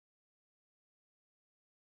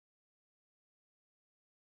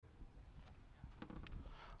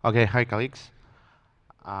Okay, hi colleagues.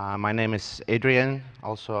 My name is Adrian.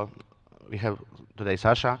 Also, we have today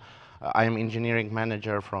Sasha. I am engineering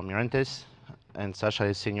manager from Mirantis, and Sasha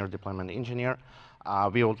is senior deployment engineer.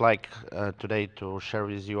 We would like today to share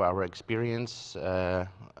with you our experience,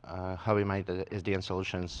 how we made the SDN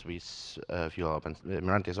solutions with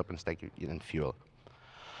Mirantis OpenStack and Fuel.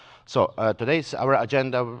 So today's our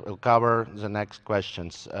agenda will cover the next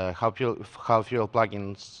questions: how Fuel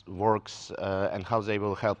plugins works and how they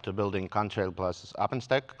will help to building Contrail plus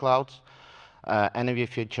OpenStack clouds, NAV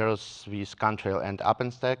features with Contrail and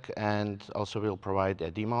OpenStack, and also we'll provide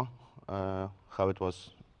a demo how it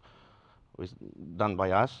was done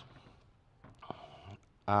by us.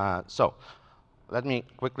 So let me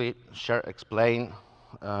quickly explain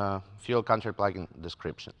Fuel Contrail plugin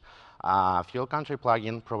description. Fuel Contrail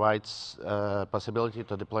plugin provides possibility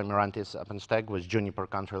to deploy Mirantis OpenStack with Juniper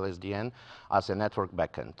Contrail SDN as a network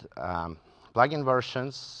backend. Plugin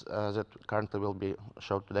versions that currently will be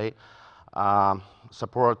shown today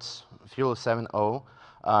supports Fuel 7.0,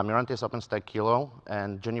 Mirantis OpenStack Kilo,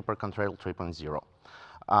 and Juniper Contrail 3.0.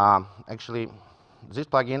 Actually, this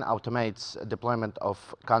plugin automates deployment of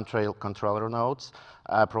Contrail controller nodes,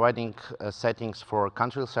 providing settings for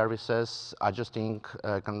Contrail services, adjusting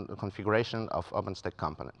configuration of OpenStack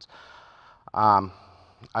components.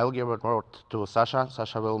 I'll give a word to Sasha.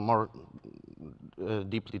 Sasha will more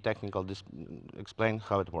deeply technical explain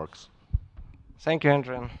how it works. Thank you,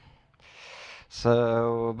 Adrian.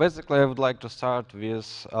 So basically, I would like to start with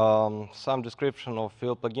some description of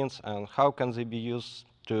Fuel plugins and how can they be used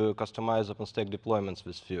to customize OpenStack deployments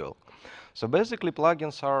with Fuel. So basically,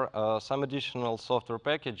 plugins are some additional software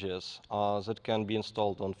packages that can be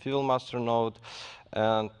installed on Fuel master node,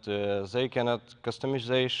 and they can add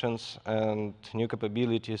customizations and new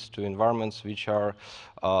capabilities to environments which are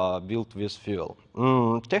built with Fuel.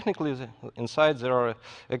 Technically, inside there are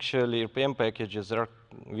actually RPM packages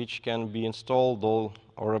which can be installed or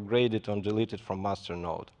upgraded or deleted from master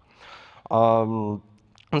node.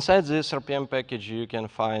 Inside this RPM package, you can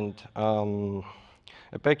find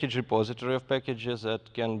a package repository of packages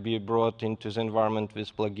that can be brought into the environment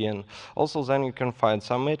with plugin. Also, then you can find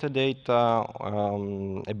some metadata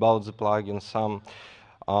about the plugin, some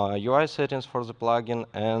UI settings for the plugin,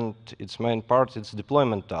 and its main part, its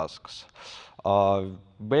deployment tasks.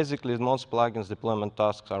 Basically, most plugins deployment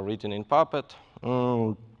tasks are written in Puppet.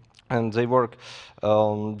 And they work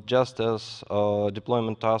just as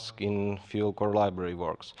deployment task in Fuel core library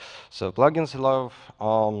works. So plugins allow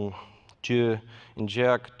to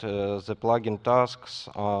inject the plugin tasks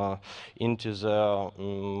into the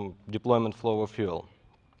deployment flow of Fuel.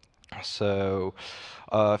 So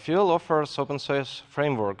Fuel offers open source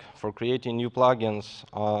framework for creating new plugins,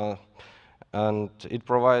 and it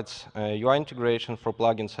provides UI integration for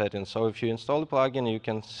plugin settings. So if you install a plugin, you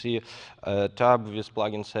can see a tab with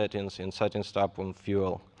plugin settings in Settings tab on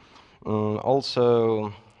Fuel.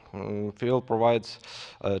 Also, Fuel provides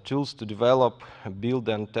tools to develop, build,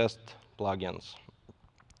 and test plugins.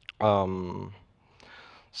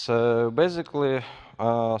 So basically,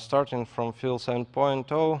 starting from Fuel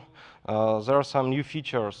 7.0, there are some new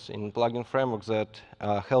features in plugin framework that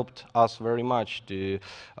helped us very much to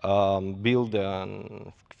build a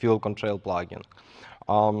Fuel Contrail plugin.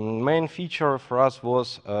 Main feature for us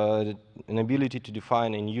was an ability to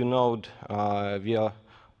define a new node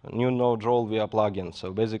role via plugin.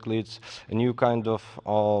 So basically, it's a new kind of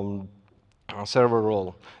server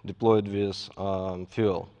role deployed with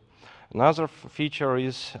Fuel. Another feature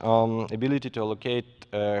is ability to allocate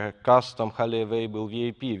custom highly available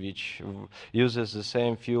VAP, which uses the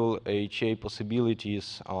same Fuel HA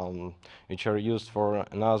possibilities which are used for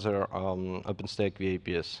another OpenStack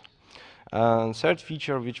VAPs. And third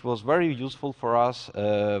feature, which was very useful for us,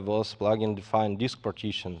 was plugin defined disk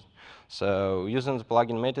partition. So using the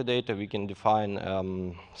plugin metadata, we can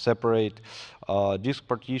define separate disk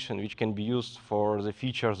partition, which can be used for the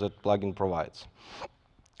features that plugin provides.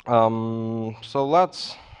 So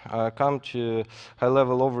let's come to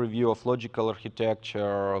high-level overview of logical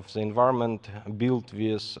architecture of the environment built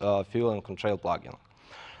with Fuel and Contrail plugin.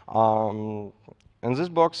 In these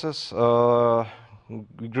boxes,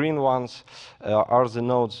 green ones are the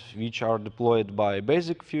nodes which are deployed by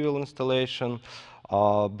basic Fuel installation.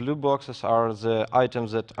 Blue boxes are the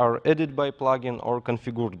items that are added by plugin or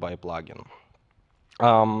configured by plugin.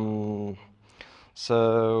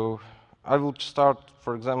 So I will start,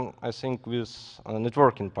 for example, I think with a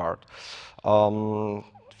networking part.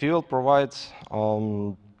 Fuel provides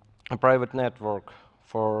a private network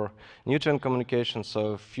for neutron communication,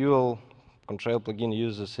 so Fuel Contrail plugin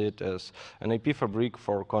uses it as an IP fabric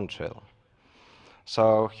for Contrail.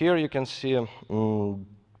 So here you can see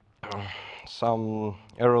some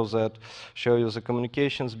arrows that show you the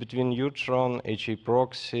communications between Neutron, HA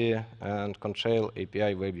proxy, and Contrail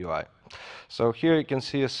API Web UI. So here you can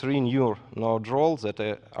see 3 new node roles that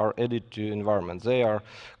are added to environment. They are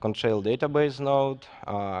Contrail database node,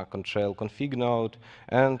 Contrail config node,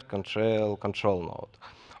 and Contrail control node.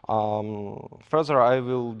 Further, I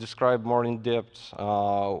will describe more in depth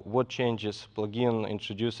what changes plugin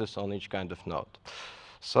introduces on each kind of node.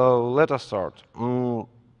 So let us start.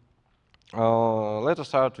 Let us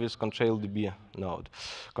start with ContrailDB node.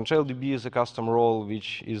 ContrailDB is a custom role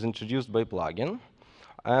which is introduced by plugin,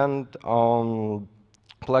 and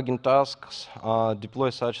plugin tasks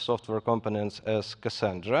deploy such software components as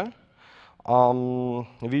Cassandra.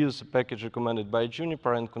 We use a package recommended by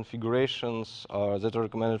Juniper and configurations that are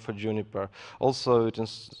recommended for Juniper. Also, it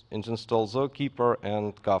installs Zookeeper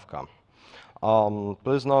and Kafka.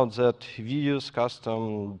 Please note that we use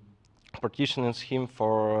custom partitioning scheme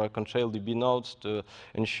for ContrailDB nodes to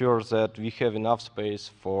ensure that we have enough space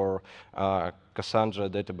for Cassandra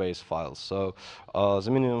database files. So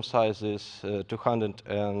the minimum size is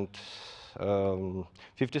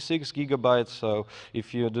 256 gigabytes. So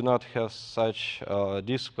if you do not have such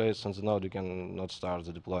disk space on the node, you cannot start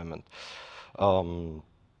the deployment.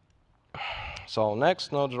 So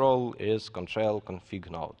next node role is Contrail config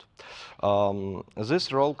node.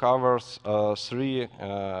 This role covers 3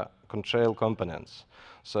 Contrail components.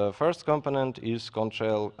 So first component is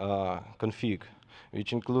Contrail config,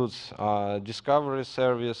 which includes discovery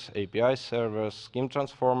service, API servers, scheme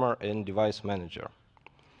transformer, and device manager.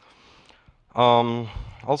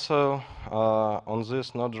 Also, on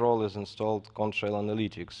this node role is installed Contrail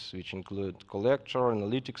Analytics, which include collector,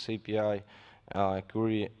 analytics API,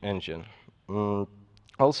 query engine.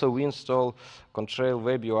 Also, we install Contrail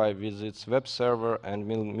Web UI with its web server and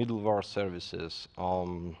middleware services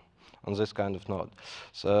on this kind of node.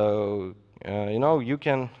 So, you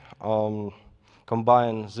can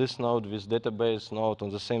combine this node with database node on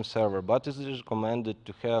the same server, but it is recommended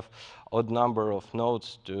to have odd number of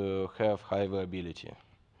nodes to have high availability.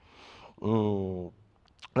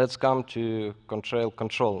 Let's come to Contrail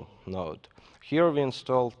control node. Here we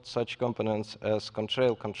installed such components as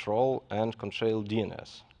Contrail control and Contrail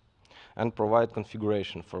DNS and provide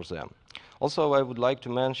configuration for them. Also, I would like to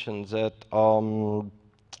mention that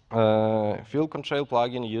Field Contrail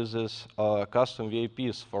plugin uses custom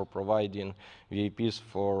VIPs for providing VIPs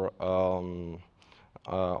for all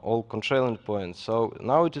Contrail endpoints. So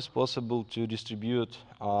now it is possible to distribute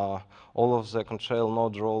all of the Contrail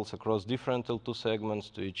node roles across different L2 segments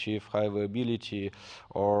to achieve high availability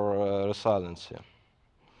or resiliency.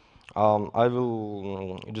 I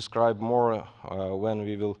will describe more when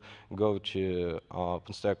we will go to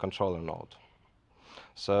OpenStack controller node.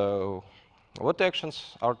 So what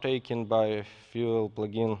actions are taken by Fuel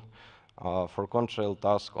plugin for Contrail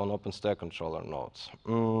task on OpenStack controller nodes?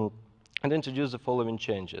 And introduce the following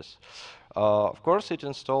changes. Of course, it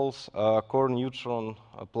installs a core Neutron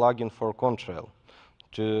plugin for Contrail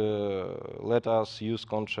to let us use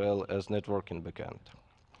Contrail as networking backend.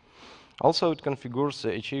 Also, it configures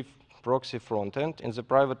the HA proxy frontend in the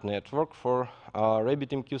private network for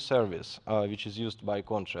RabbitMQ service, which is used by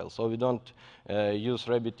Contrail. So we don't use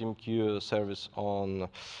RabbitMQ service on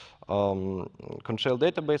Contrail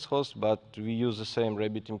database host, but we use the same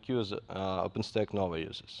RabbitMQ as OpenStack Nova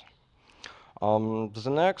uses.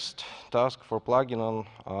 The next task for plugin on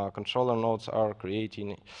controller nodes are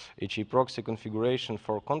creating HA proxy configuration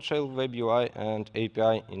for Contrail Web UI and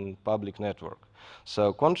API in public network.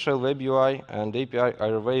 So Contrail Web UI and API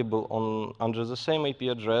are available under the same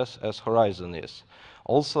IP address as Horizon is.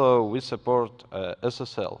 Also, we support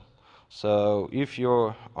SSL. So if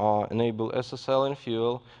you enable SSL in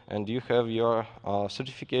Fuel and you have your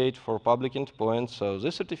certificate for public endpoints, so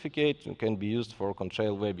this certificate can be used for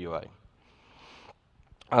Contrail Web UI.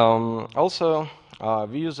 Also,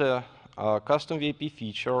 we use a custom VIP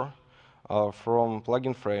feature from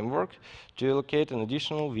plugin framework to allocate an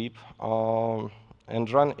additional VIP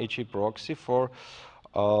and run HA proxy for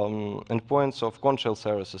endpoints of Contrail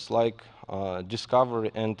services like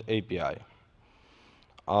Discovery and API.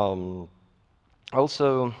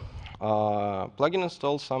 Also, plugin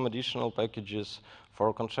installs some additional packages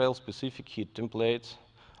for Contrail-specific heat templates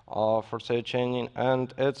for search engine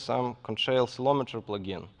and add some Contrail oscillometer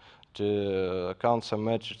plugin to count some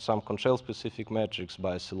Contrail-specific metrics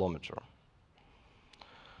by oscillometer.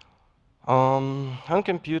 On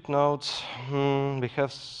compute nodes, we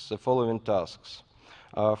have the following tasks.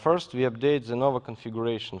 First, we update the Nova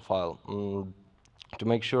configuration file to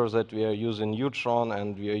make sure that we are using Neutron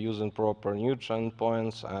and we are using proper Neutron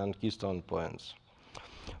points and keystone points.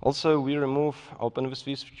 Also, we remove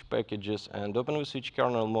OpenVSwitch packages and OpenVSwitch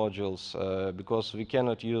kernel modules because we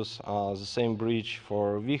cannot use the same bridge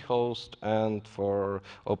for vhost and for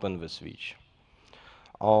OpenVSwitch.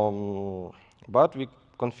 But we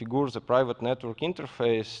configure the private network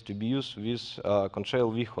interface to be used with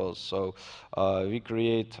Contrail vhost. So we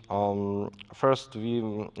create, first we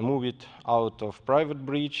move it out of private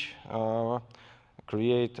bridge,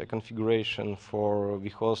 create a configuration for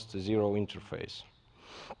vhost 0 interface.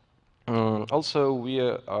 Also, we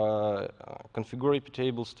configure IP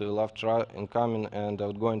tables to allow incoming and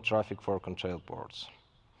outgoing traffic for Contrail ports.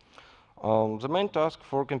 The main task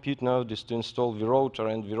for compute node is to install vrouter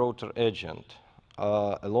and vrouter agent,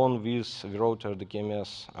 along with vrouter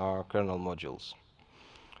DKMS kernel modules.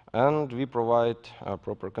 And we provide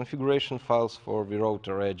proper configuration files for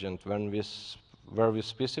vrouter agent where we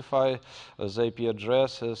specify the IP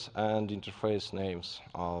addresses and interface names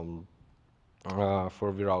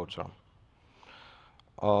for vrouter.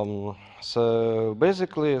 So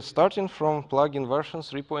basically, starting from plugin version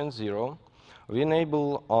 3.0, we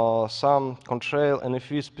enable some Contrail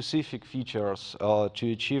NFV-specific features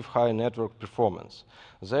to achieve high network performance.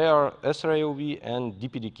 They are SRAOV and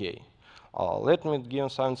DPDK. Let me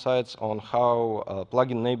give some insights on how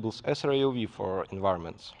plugin enables SRAOV for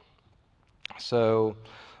environments. So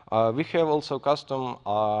we have also custom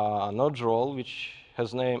node role, which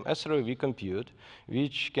has name SRAOV compute,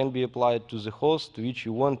 which can be applied to the host which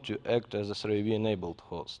you want to act as a SRAOV-enabled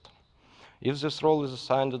host. If this role is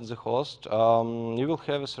assigned at the host, you will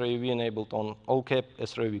have SRAOV enabled on all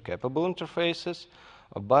SRAOV-capable interfaces,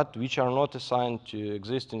 but which are not assigned to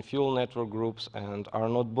existing fuel network groups and are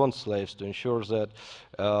not bond slaves to ensure that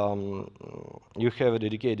you have a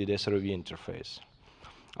dedicated SRAOV interface.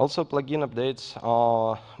 Also, plugin updates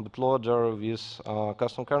bootloader with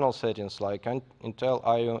custom kernel settings like Intel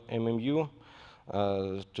IO MMU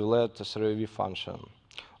to let SRAOV function.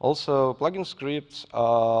 Also, plugin scripts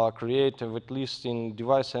create a waitlist in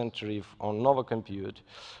device entry on Nova Compute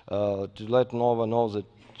to let Nova know that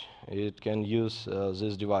it can use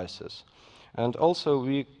these devices. And also,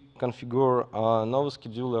 we configure Nova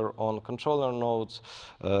scheduler on controller nodes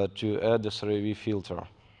to add a SRAOV filter,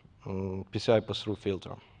 PCI pass-through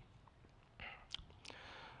filter.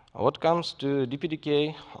 What comes to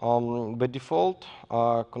DPDK, by default,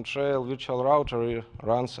 Contrail virtual router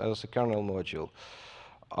runs as a kernel module.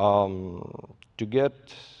 To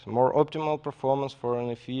get more optimal performance for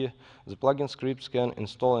NFV, the plugin scripts can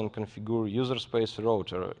install and configure user space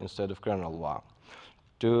router instead of kernel WA.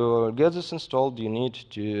 To get this installed, you need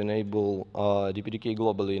to enable DPDK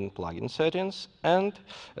globally in plugin settings and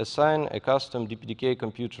assign a custom DPDK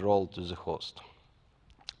compute role to the host.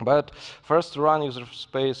 But first, to run user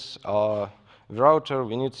space router,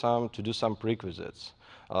 we need to do some prerequisites.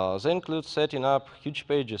 They include setting up huge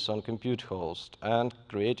pages on compute host and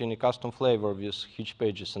creating a custom flavor with huge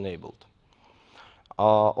pages enabled.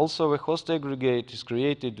 Also, a host aggregate is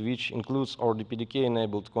created which includes our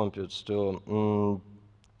DPDK-enabled computes to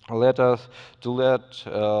let the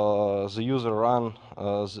user run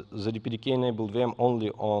the DPDK-enabled VM only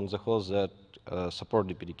on the hosts that support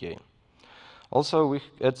DPDK. Also, we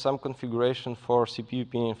add some configuration for CPU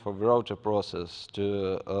pinning for the router process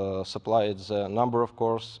to supply the number of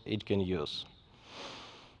cores it can use.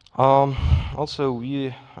 Also,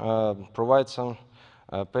 we provide some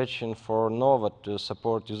patching for Nova to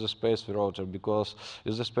support user space router because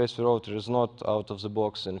user space router is not out of the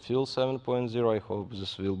box in Fuel 7.0. I hope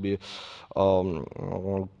this will be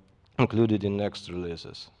included in next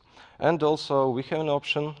releases. And also, we have an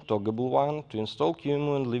option, toggable one, to install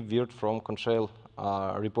QEMU and libvirt from Contrail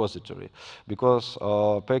repository, because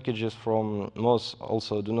packages from MOS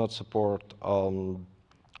also do not support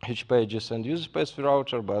huge pages and user space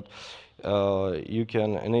router, but you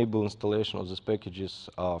can enable installation of these packages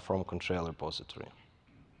from Contrail repository.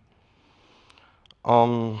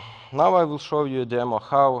 Now I will show you a demo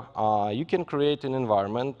how you can create an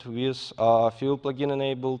environment with Fuel plugin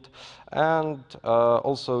enabled, and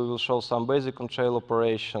also we will show some basic Contrail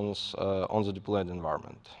operations on the deployed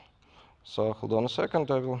environment. So hold on a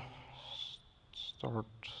second, I will start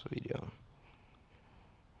video.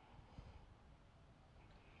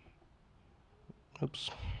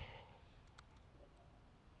 Oops.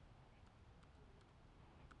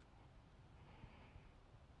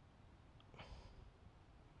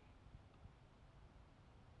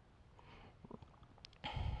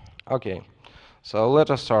 Okay, so let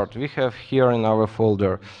us start. We have here in our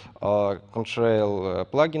folder Contrail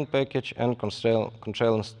plugin package and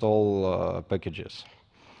Contrail install packages.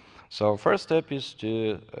 So first step is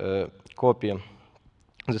to copy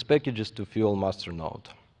these packages to Fuel master node.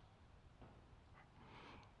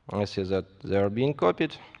 I see that they are being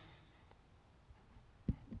copied.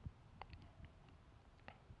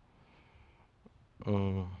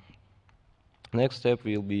 Next step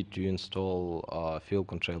will be to install field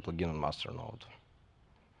control plugin on master node.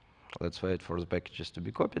 Let's wait for the packages to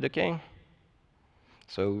be copied, okay?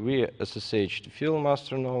 So we SSH to field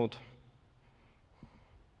master node.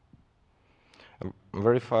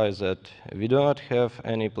 Verify that we do not have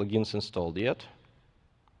any plugins installed yet.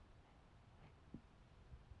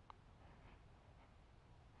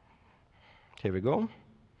 Here we go.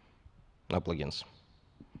 No plugins.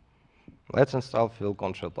 Let's install field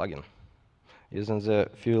control plugin. Using the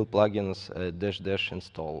field plugins --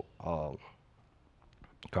 install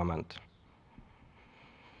command.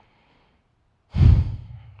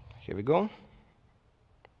 Here we go.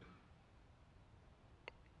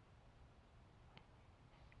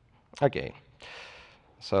 Okay,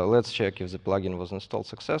 so let's check if the plugin was installed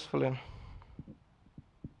successfully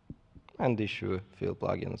and issue field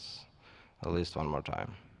plugins at least one more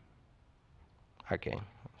time. Okay,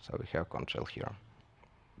 so we have control here.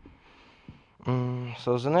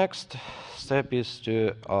 So the next step is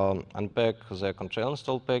to unpack the control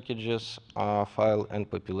install packages file and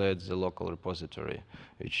populate the local repository,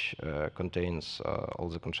 which contains all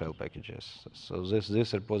the control packages. So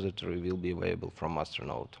this repository will be available from master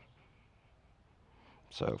node.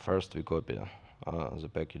 So first we copy the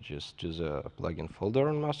packages to the plugin folder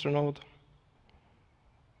on master node.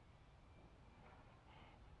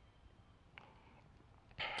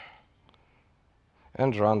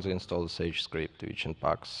 And run the install sh script, which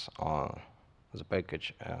unpacks the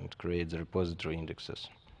package and creates the repository indexes.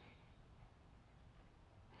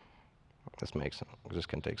 This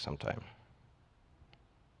can take some time.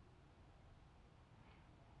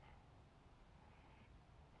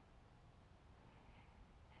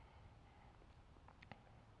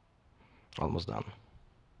 Almost done.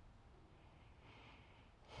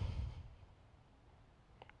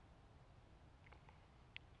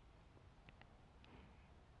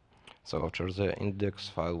 So after the index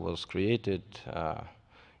file was created,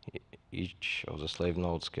 each of the slave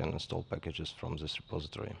nodes can install packages from this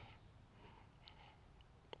repository.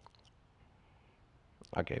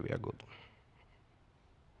 Okay, we are good.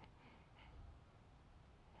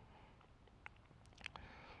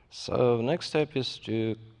 So next step is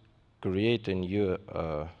to create a new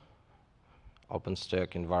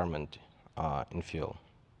OpenStack environment in field.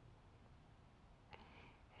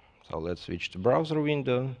 So let's switch to browser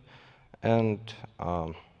window and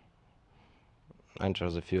enter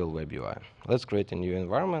the field web UI. Let's create a new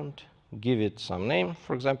environment, give it some name,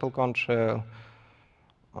 for example, Contrail.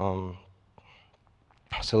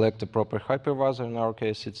 Select a proper hypervisor, in our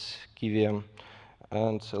case it's KVM,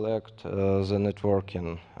 and select the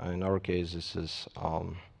networking. In our case, this is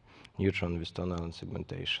Neutron with tunnel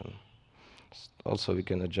segmentation. Also, we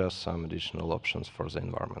can adjust some additional options for the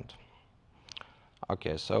environment.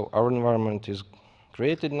 Okay, so our environment is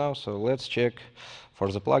created now, so let's check for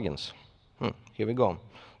the plugins. Here we go.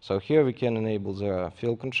 So here we can enable the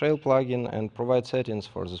field control plugin and provide settings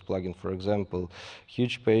for this plugin. For example,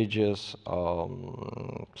 huge pages,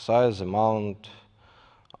 size, amount,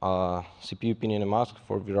 CPU pin and mask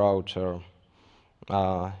for the router,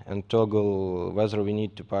 and toggle whether we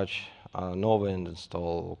need to patch Nova and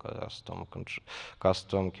install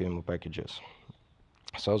custom QEMU packages.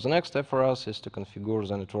 So the next step for us is to configure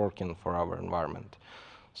the networking for our environment.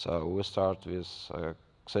 So we start with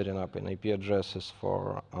setting up an IP addresses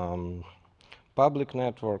for public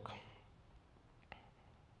network,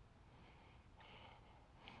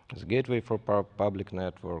 the gateway for public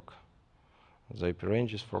network, the IP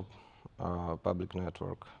ranges for public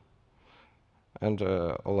network, and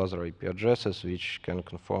all other IP addresses which can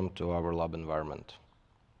conform to our lab environment.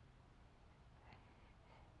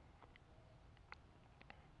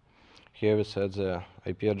 Here we set the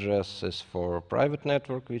IP addresses for private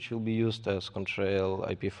network, which will be used as Contrail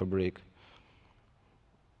IP fabric.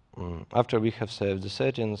 After we have saved the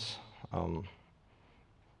settings,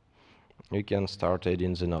 we can start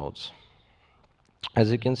adding the nodes.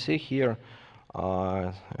 As you can see here,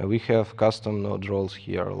 we have custom node roles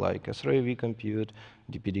here, like SRAV compute,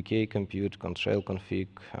 DPDK compute, Contrail config,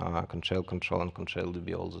 Contrail control, and Contrail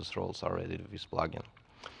DB. All these roles are added with plugin.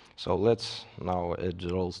 So let's now add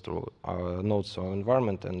roles to our nodes to our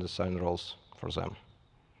environment and assign roles for them.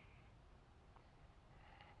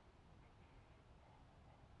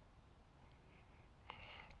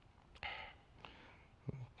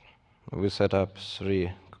 We set up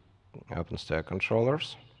 3 OpenStack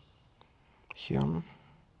controllers here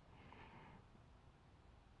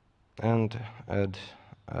and add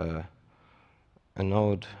a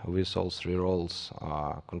node with all three roles,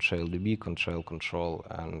 Contrail DB, Contrail Control,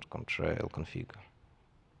 and Contrail Config.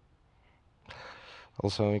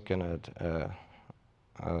 Also, we can add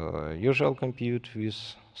usual compute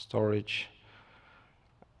with storage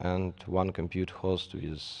and one compute host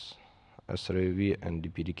with SRAV and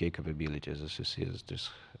DPDK capabilities. As you see, is this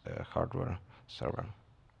hardware server.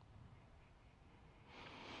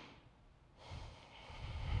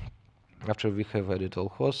 After we have added all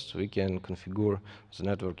hosts, we can configure the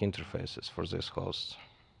network interfaces for this host,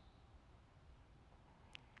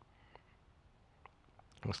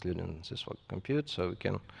 including this compute. So we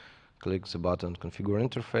can click the button Configure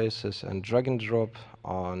Interfaces and drag and drop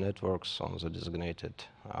networks on the designated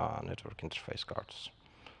network interface cards.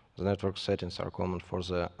 The network settings are common for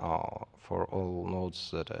all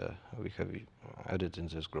nodes that we have added in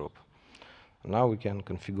this group. Now we can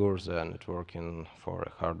configure the networking for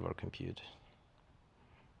a hardware compute.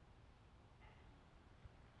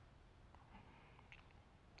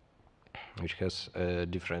 Which has a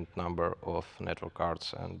different number of network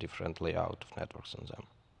cards and different layout of networks in them.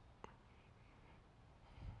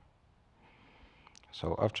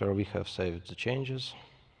 So after we have saved the changes,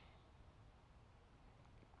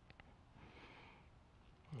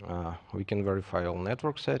 we can verify all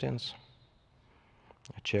network settings,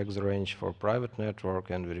 check the range for private network,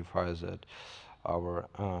 and verify that our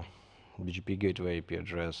BGP gateway IP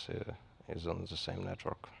address is on the same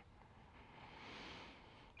network.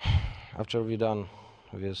 After we're done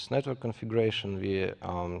with network configuration, we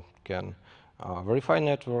can verify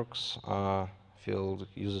networks. Field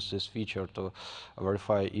uses this feature to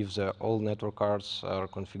verify if all network cards are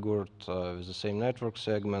configured with the same network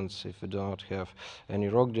segments, if we do not have any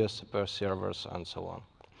rogue DSCP servers, and so on.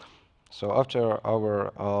 So after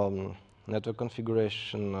our network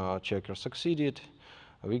configuration checker succeeded,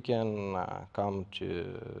 we can come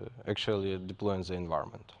to actually deploying the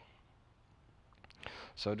environment.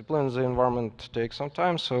 So deploying the environment takes some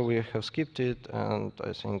time, so we have skipped it, and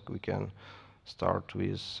I think we can start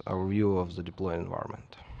with our view of the deployed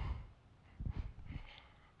environment.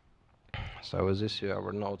 So as you see,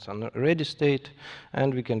 our nodes are in ready state,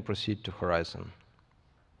 and we can proceed to Horizon.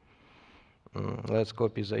 Let's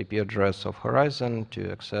copy the IP address of Horizon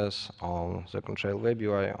to access on the Contrail Web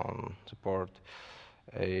UI on the port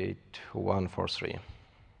 8143.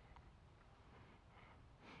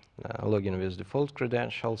 Login with default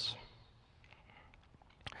credentials.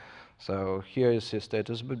 So here you see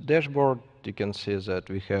status dashboard. You can see that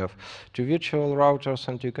we have 2 virtual routers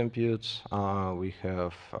and 2 computes. We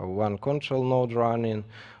have 1 control node running,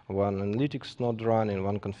 1 analytics node running,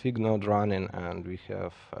 1 config node running, and we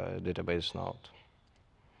have a database node.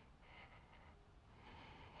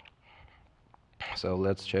 So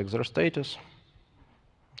let's check their status,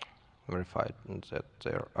 verify that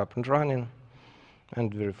they're up and running,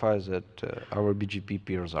 and verify that our BGP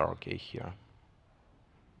peers are OK here.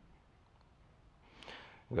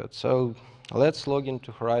 Good. So let's log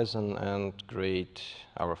into Horizon and create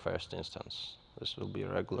our first instance. This will be a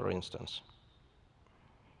regular instance.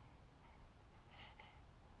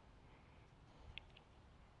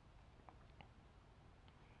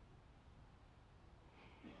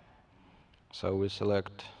 So we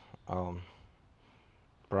select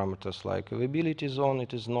parameters like availability zone.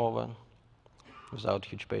 It is Nova, without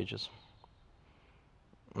huge pages.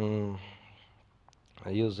 I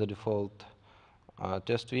use the default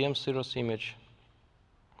test VM Cirrus image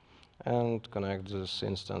and connect this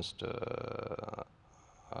instance to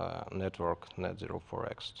network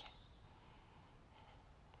net04x.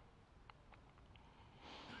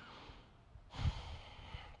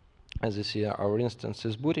 As you see, our instance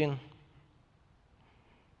is booting.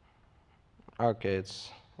 Okay,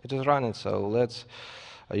 it is running, so let's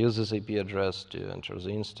use this IP address to enter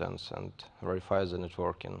the instance and verify the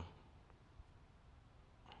networking.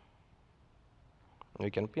 We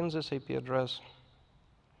can pin this IP address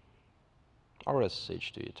or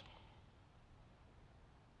SSH to it.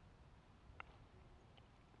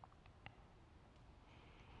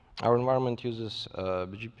 Our environment uses a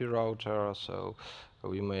BGP router, so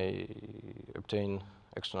we may obtain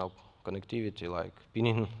external connectivity like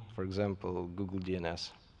pinning, for example, Google DNS.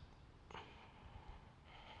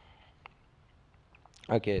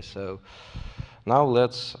 Okay, so now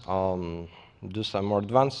let's do some more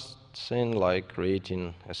advanced thing like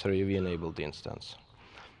creating a SRAV-enabled instance.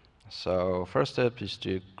 So first step is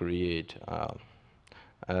to create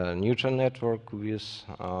a neutral network with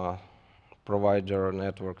provider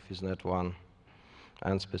network VizNet1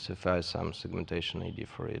 and specify some segmentation ID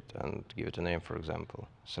for it and give it a name, for example,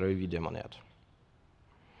 SRAV demonet.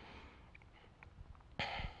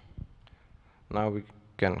 Now we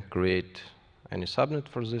can create any subnet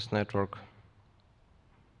for this network.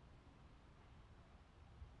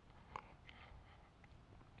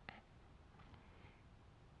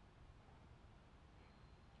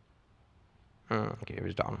 Okay,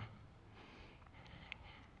 it's done.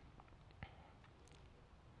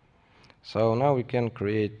 So now we can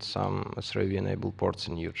create some SRAV-enabled ports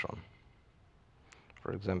in Neutron.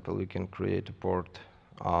 For example, we can create a port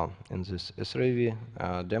in this SRAV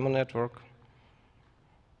demo network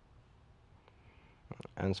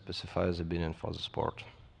and specify the binning for this port.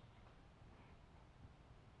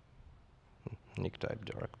 NIC type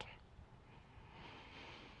direct.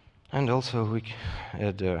 And also we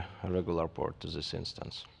add a regular port to this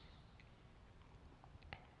instance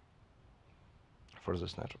for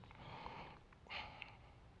this network.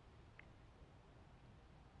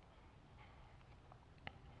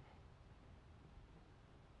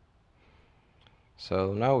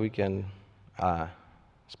 So now we can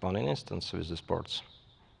spawn an instance with these ports.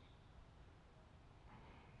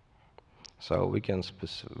 So we can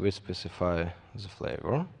specify the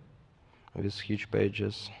flavor with huge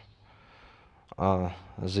pages,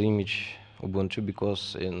 the image Ubuntu,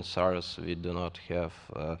 because in SARS we do not have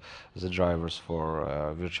the drivers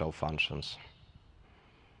for virtual functions.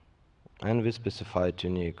 And we specify two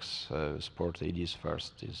NICs with port IDs.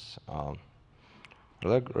 First is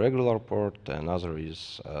regular port, another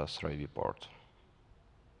is SRAV port.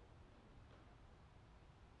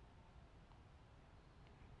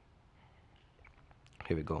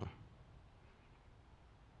 Here we go.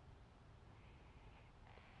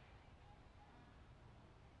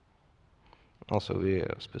 Also, we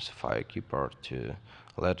specify a key port to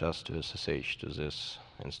let us to SSH to this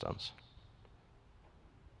instance.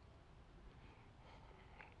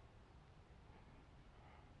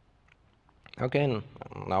 Okay,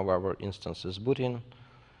 now our instance is booting,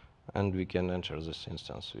 and we can enter this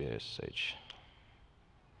instance via SSH.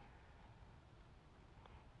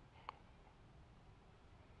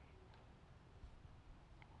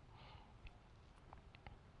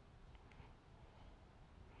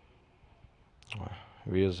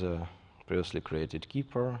 We use a previously created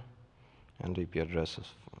keeper and IP addresses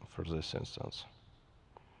for this instance.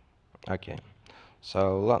 Okay,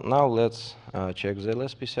 so now let's check the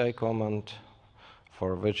LSPCI command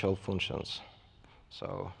for virtual functions.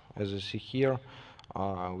 So as you see here,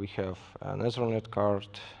 we have an Ethernet card,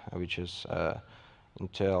 which is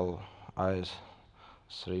Intel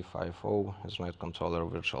IS-350 Ethernet controller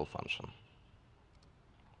virtual function.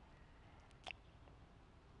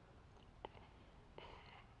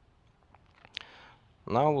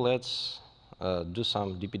 Now let's do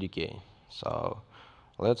some DPDK. So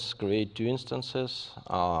let's create two instances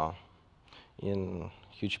in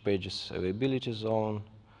huge pages availability zone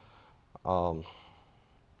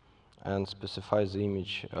and specify the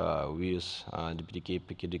image with DPDK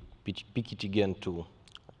PKTGen 2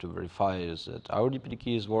 to verify that our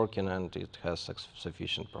DPDK is working and it has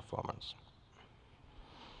sufficient performance.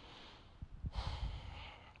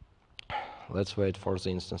 Let's wait for the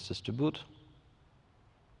instances to boot.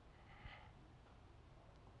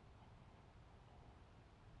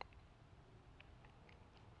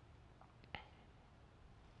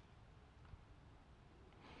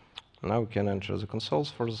 Now we can enter the consoles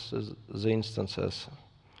for the instances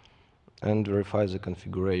and verify the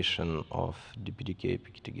configuration of DPDK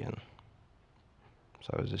PKTGen.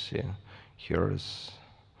 So as you see, here is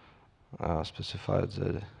specified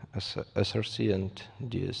the SRC and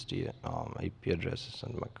DST IP addresses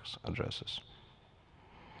and MAC addresses.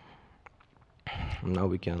 Now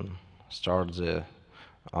we can start the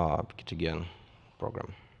PKTGen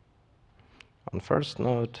program on first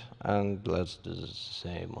node, and let's do the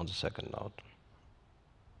same on the second node.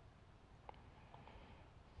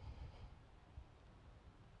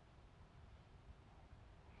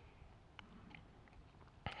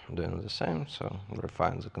 Doing the same, so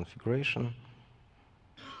verifying the configuration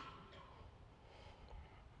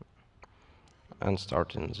and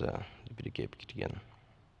starting the DPDK PKTGen.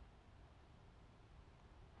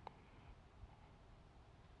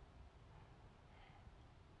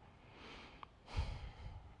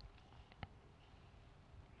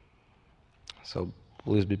 So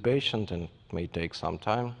please be patient, and it may take some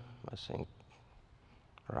time, I think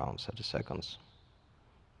around 30 seconds,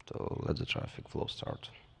 to let the traffic flow start.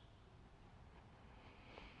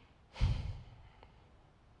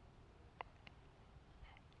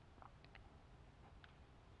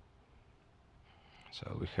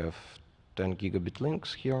 So we have 10 gigabit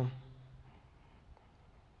links here.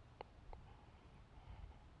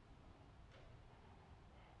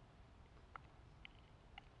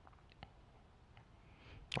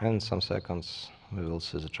 And in some seconds, we will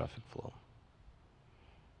see the traffic flow.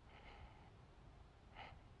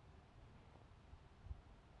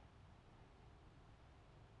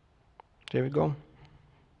 Here we go.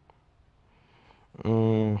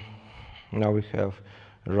 Now we have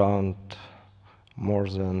around more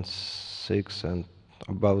than 6 and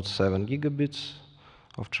about 7 gigabits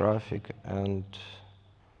of traffic, and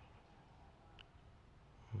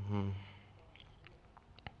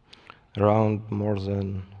around more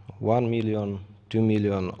than 1 million, 2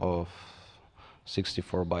 million of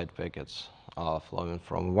 64-byte packets are flowing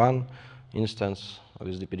from one instance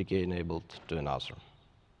with the PDK enabled to another.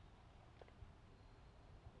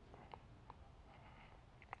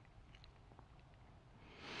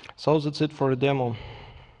 So that's it for the demo.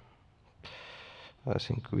 I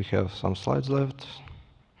think we have some slides left.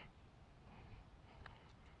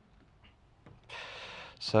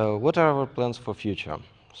 So what are our plans for future?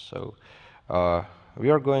 So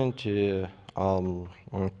we are going to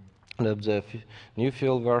adopt the new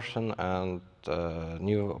field version and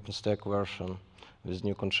new OpenStack version with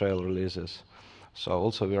new Contrail releases. So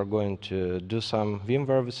also we are going to do some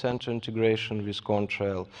VMware vCenter integration with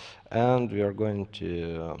Contrail, and we are going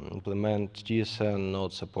to implement TSN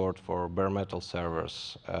node support for bare metal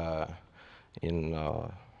servers in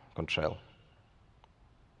Contrail.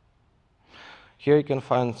 Here you can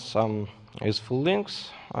find some useful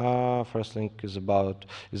links. First link is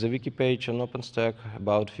a wiki page on OpenStack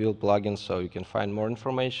about field plugins, so you can find more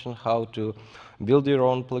information how to build your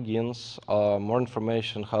own plugins, more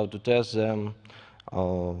information how to test them.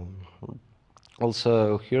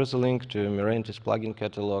 Also, here's a link to Mirantis plugin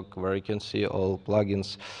catalog where you can see all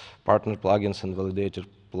plugins, partner plugins, and validated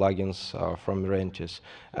plugins from Mirantis.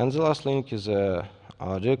 And the last link is a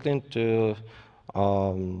direct link to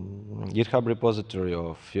GitHub repository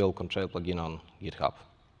of field Contrail plugin on GitHub.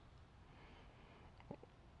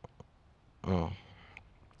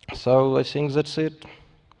 So I think that's it.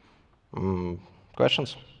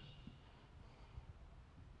 Questions?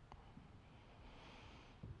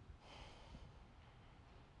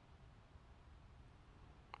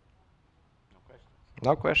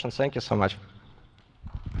 No questions. Thank you so much.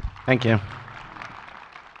 Thank you.